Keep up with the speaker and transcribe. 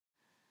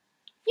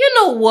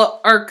know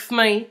what irks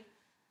me?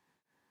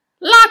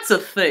 Lots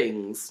of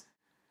things.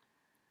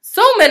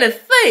 So many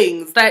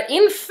things that,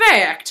 in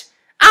fact,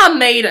 I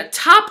made a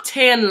top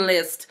 10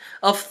 list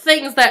of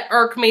things that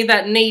irk me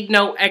that need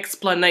no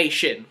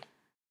explanation.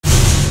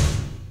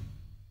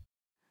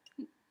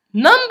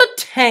 Number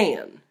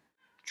 10.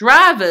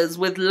 Drivers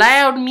with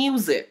loud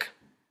music.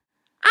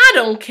 I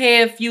don't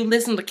care if you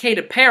listen to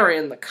Katy Perry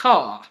in the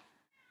car.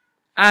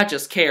 I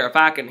just care if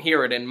I can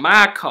hear it in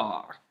my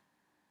car.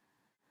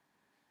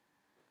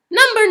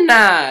 Number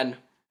 9.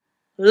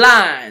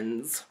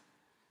 Lines.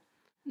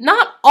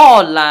 Not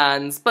all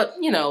lines, but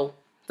you know,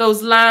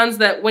 those lines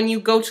that when you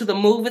go to the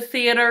movie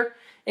theater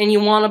and you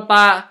want to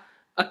buy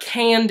a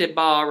candy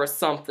bar or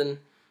something,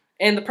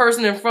 and the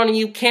person in front of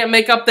you can't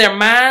make up their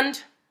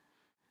mind.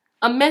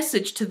 A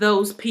message to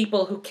those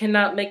people who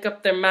cannot make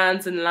up their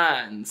minds in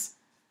lines.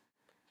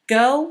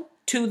 Go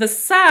to the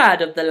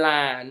side of the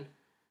line.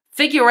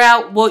 Figure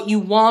out what you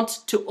want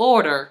to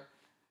order.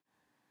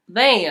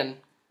 Then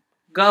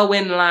go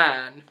in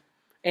line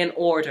and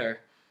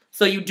order.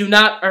 So you do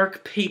not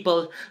irk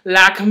people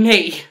like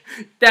me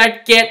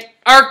that get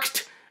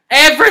irked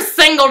every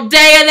single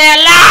day of their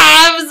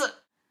lives.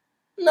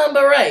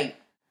 Number 8.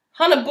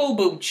 Honey Boo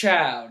Boo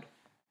Child.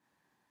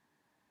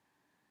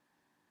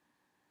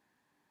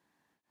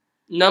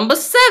 Number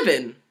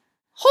 7.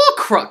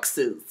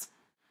 Horcruxes.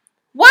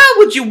 Why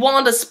would you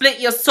want to split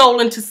your soul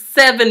into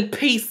 7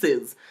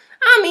 pieces?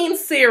 I mean,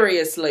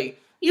 seriously.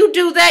 You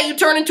do that, you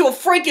turn into a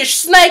freakish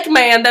snake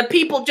man that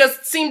people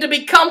just seem to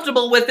be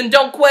comfortable with and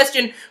don't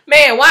question,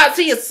 man, why is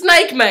he a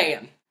snake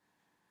man?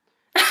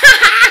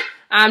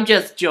 I'm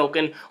just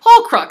joking.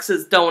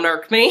 Horcruxes don't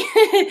irk me.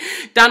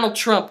 Donald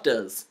Trump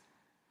does.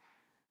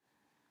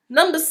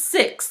 Number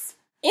 6.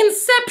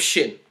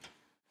 Inception.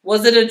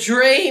 Was it a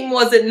dream?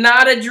 Was it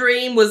not a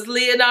dream? Was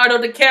Leonardo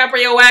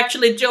DiCaprio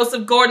actually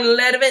Joseph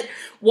Gordon-Levitt?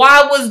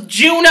 Why was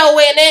Juno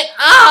in it?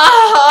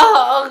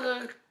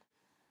 Oh!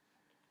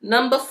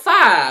 Number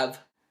 5.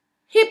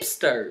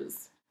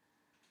 Hipsters.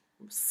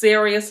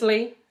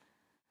 Seriously?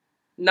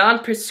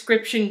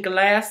 Non-prescription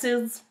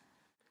glasses?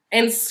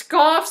 And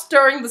scarves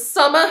during the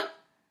summer?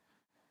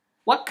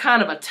 What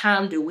kind of a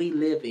time do we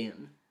live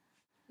in?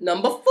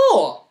 Number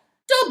 4.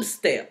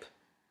 Dubstep.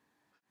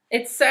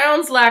 It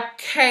sounds like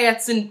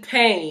cats in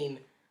pain,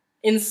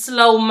 in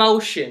slow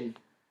motion.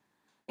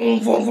 Number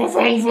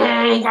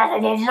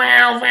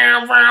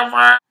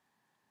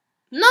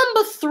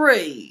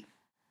 3.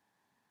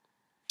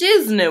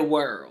 Disney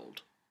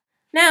World.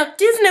 Now,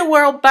 Disney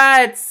World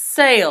by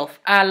itself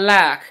I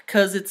like,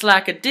 cause it's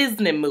like a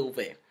Disney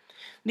movie.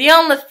 The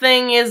only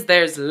thing is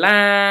there's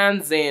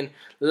lines and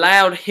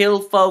loud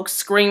hill folks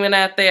screaming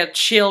at their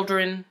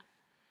children.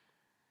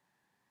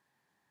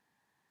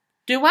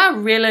 Do I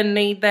really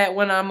need that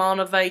when I'm on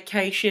a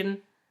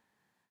vacation?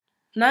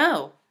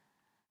 No.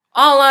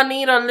 All I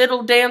need are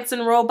little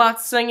dancing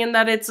robots singing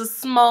that it's a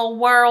small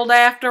world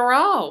after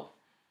all.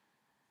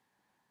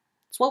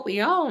 It's what we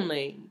all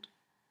need.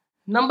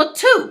 Number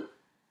 2.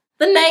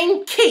 The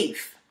name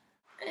Keith.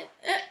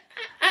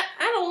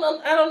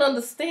 I don't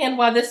understand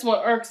why this one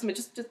irks me.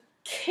 Just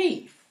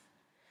Keith.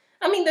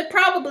 I mean, there are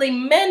probably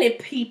many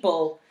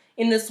people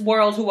in this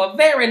world who are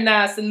very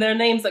nice and their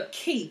names are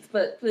Keith,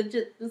 but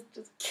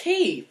just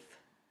Keith.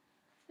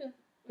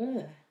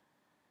 Ugh.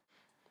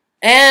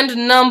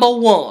 And number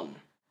 1.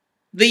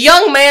 The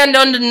young man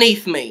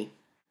underneath me.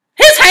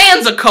 His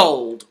hands are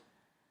cold.